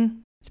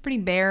room. It's pretty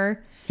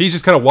bare. He's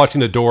just kind of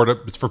watching the door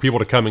it's for people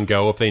to come and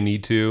go if they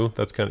need to.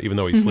 That's kind of, even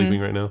though he's sleeping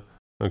right now.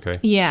 Okay.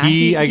 Yeah,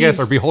 I guess, he's-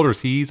 or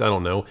beholders, he's, I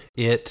don't know.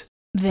 It.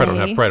 They,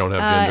 Probably don't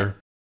have gender.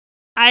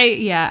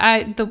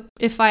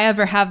 If I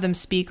ever have them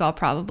speak, I'll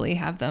probably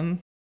have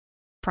them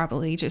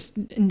just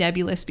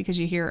nebulous because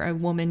you hear a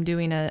woman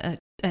doing a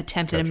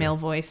attempt at a Gotcha. male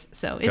voice.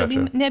 So it'll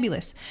Gotcha. be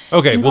nebulous.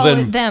 Okay, You well call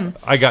then it them.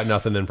 I got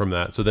nothing then from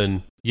that. So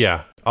then,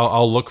 yeah,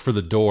 I'll look for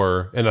the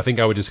door, and I think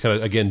I would just kind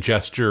of again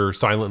gesture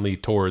silently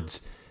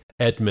towards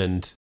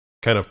Edmund,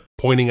 kind of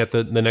pointing at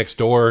the next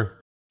door,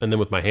 and then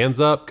with my hands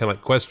up, kind of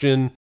like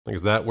question, like,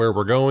 is that where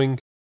we're going?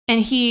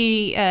 And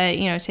he,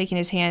 taking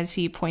his hands,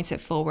 he points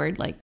it forward,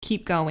 like,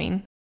 keep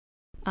going.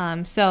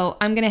 So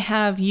I'm going to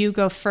have you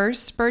go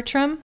first,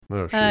 Bertram,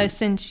 Oh, shoot.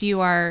 since you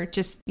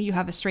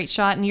have a straight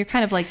shot and you're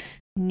kind of like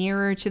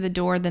nearer to the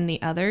door than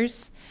the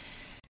others.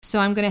 So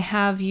I'm going to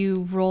have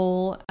you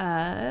roll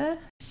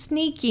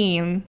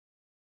sneaking.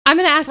 I'm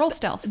going to ask Roll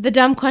stealth. the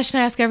dumb question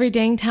I ask every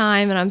dang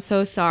time, and I'm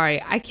so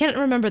sorry. I can't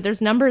remember.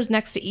 There's numbers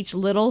next to each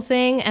little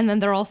thing, and then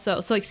they're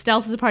also... So, like,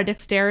 stealth is a part of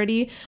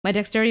dexterity. My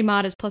dexterity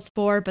mod is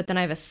 +4, but then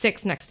I have a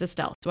 6 next to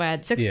stealth. Do I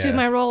add 6 to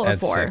my roll or add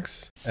 4?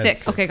 6. Add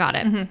Six. Okay, got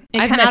it.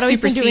 It I've kind of not always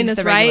been doing supersedes this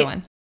the regular right.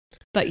 one.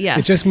 But yes.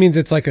 It just means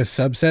it's like a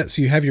subset.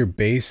 So you have your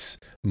base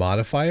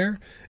modifier,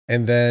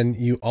 and then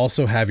you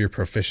also have your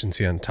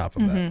proficiency on top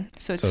of that.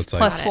 So it's, So it's like-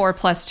 plus Got it. 4,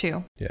 plus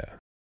 2. Yeah.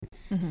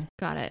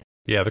 Got it.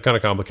 Yeah, they're kind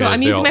of So complicated. I'm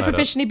They using all my add up.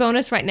 proficiency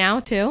bonus right now,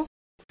 too?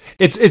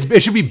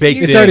 It should be baked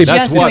You're in. already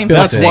That's just why, doing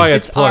that's plus why six.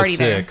 it's It's already plus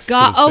there. 6. 'cause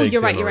God, it's oh, baked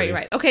you're in right.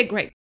 already. Okay,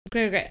 great.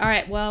 All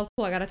right, well,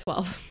 cool. I got a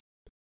 12.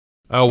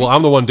 Oh, well,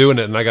 I'm the one doing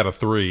it, and I got a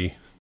 3.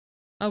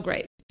 Oh,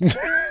 great.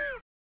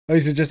 Oh,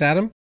 is it just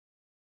Adam?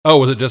 Oh,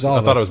 was it just? All I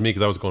of thought it us. was me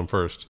because I was going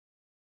first.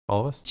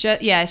 All of us?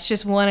 It's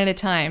just one at a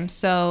time.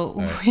 So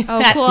Right. with Oh,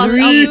 that cool. I'll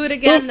three, do it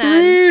again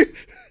then.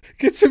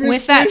 Get some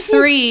with that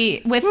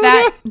inspiration. 3, with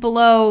that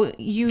below,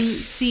 you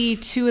see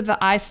 2 of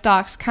the eye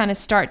stalks kind of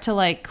start to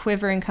like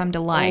quiver and come to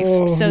life.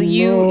 Oh, So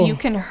no. you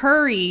can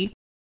hurry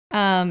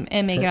and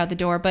make it out the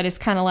door, but it's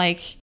kind of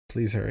like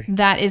Please hurry.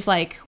 that is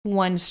like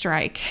one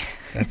strike.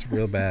 That's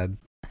real bad.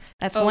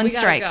 That's Oh, one we gotta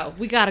strike. go.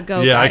 We gotta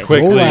go, Yeah, I guys.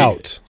 quickly- Roll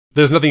out.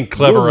 There's nothing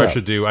clever Rules I up.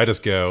 should do. I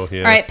just go. Yeah.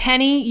 All right,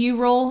 Penny, you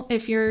roll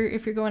if you're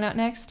going out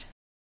next.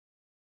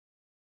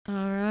 All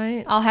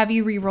right. I'll have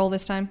you re-roll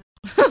this time.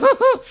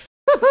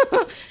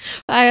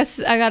 I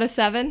got a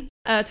 7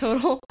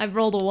 total. I've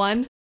rolled a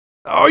 1.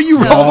 Oh, you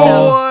So- rolled so-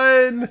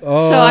 a 1.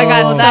 Oh, So I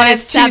got Oh, So that I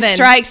is have 2 7.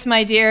 strikes,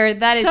 my dear.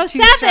 That is So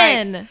 2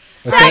 strikes. 7.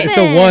 It's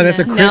a 1. It's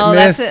a crit No,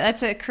 miss.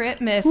 that's a crit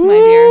miss, my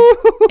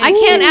dear. I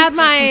can't add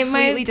my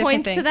Completely different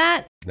points thing. to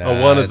that.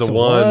 A 1 is it's a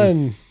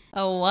 1.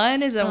 A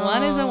 1 is a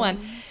 1 is a 1.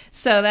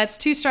 So that's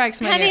 2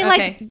 strikes, my Penny dear.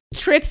 like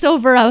trips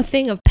over a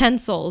thing of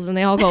pencils and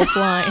they all go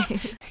flying.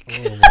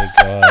 Oh my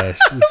gosh.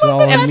 This is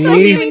all on I'm so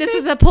me. assuming this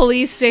is a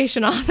police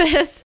station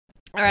office.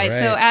 All right,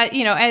 so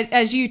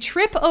as you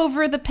trip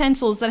over the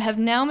pencils that have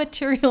now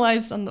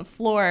materialized on the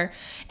floor,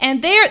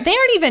 and they aren't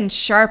even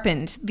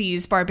sharpened,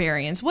 these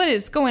barbarians. What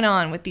is going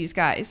on with these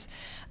guys?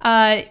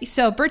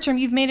 So Bertram,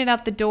 you've made it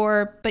out the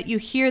door, but you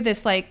hear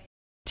this like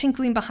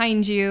tinkling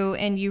behind you,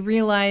 and you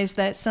realize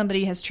that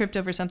somebody has tripped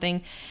over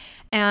something,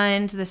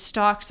 and the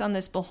stalks on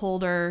this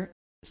beholder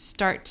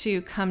start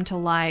to come to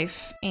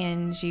life,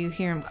 and you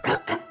hear him go,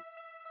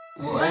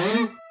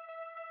 What?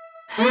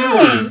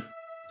 Hey,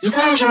 you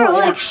guys are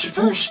like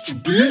supposed to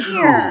be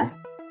here.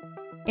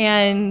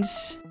 and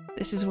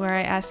this is where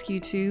I ask you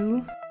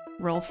to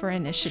roll for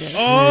initiative.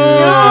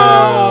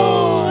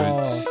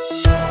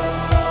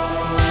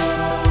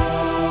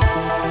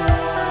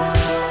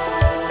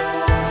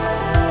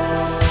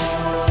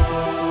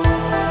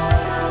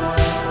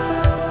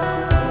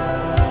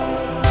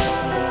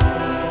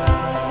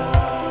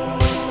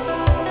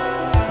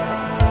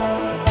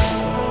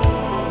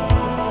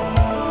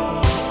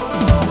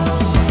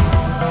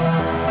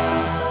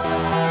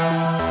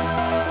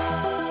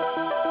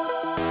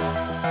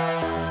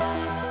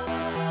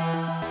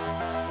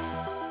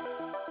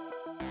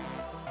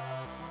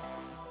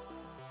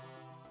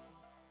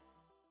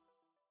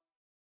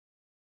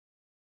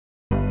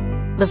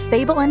 The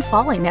Fable and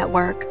Folly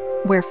Network,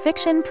 where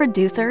fiction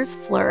producers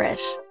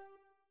flourish.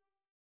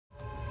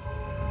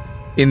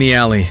 In the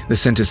alley, the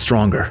scent is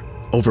stronger,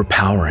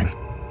 overpowering.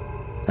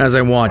 As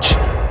I watch,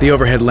 the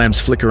overhead lamps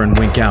flicker and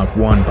wink out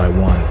one by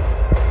one.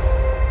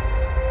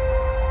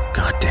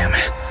 God damn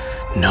it.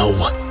 No.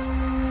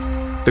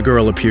 The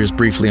girl appears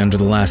briefly under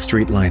the last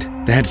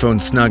streetlight, the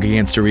headphones snug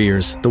against her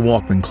ears, the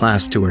Walkman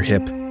clasped to her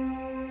hip.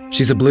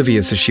 She's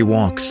oblivious as she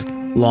walks,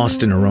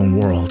 lost in her own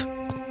world.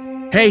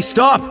 Hey,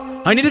 stop!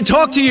 I need to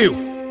talk to you!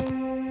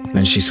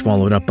 Then she's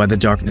swallowed up by the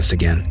darkness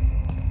again.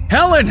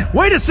 Helen,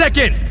 wait a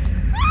second!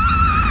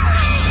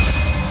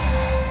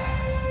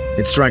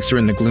 It strikes her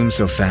in the gloom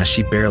so fast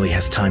she barely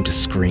has time to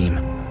scream.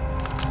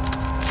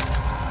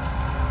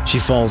 She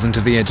falls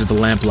into the edge of the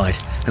lamplight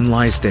and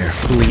lies there,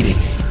 bleeding,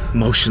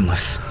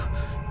 motionless.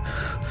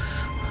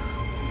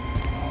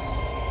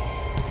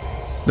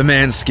 The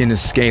man's skin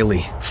is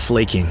scaly,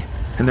 flaking,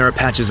 and there are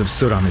patches of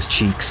soot on his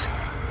cheeks.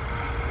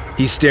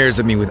 He stares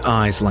at me with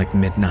eyes like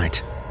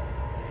midnight.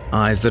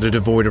 Eyes that are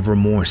devoid of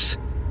remorse,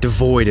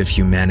 devoid of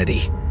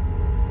humanity.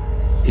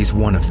 He's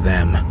one of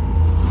them.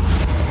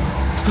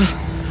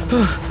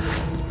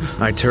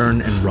 I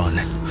turn and run,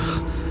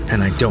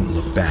 and I don't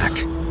look back.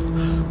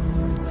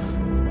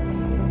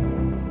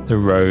 The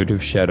Road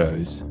of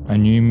Shadows, a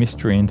new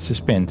mystery and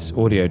suspense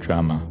audio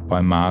drama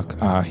by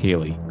Mark R.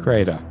 Healy,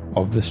 creator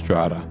of The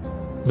Strata.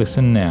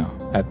 Listen now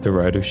at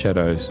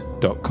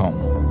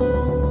theroadofshadows.com.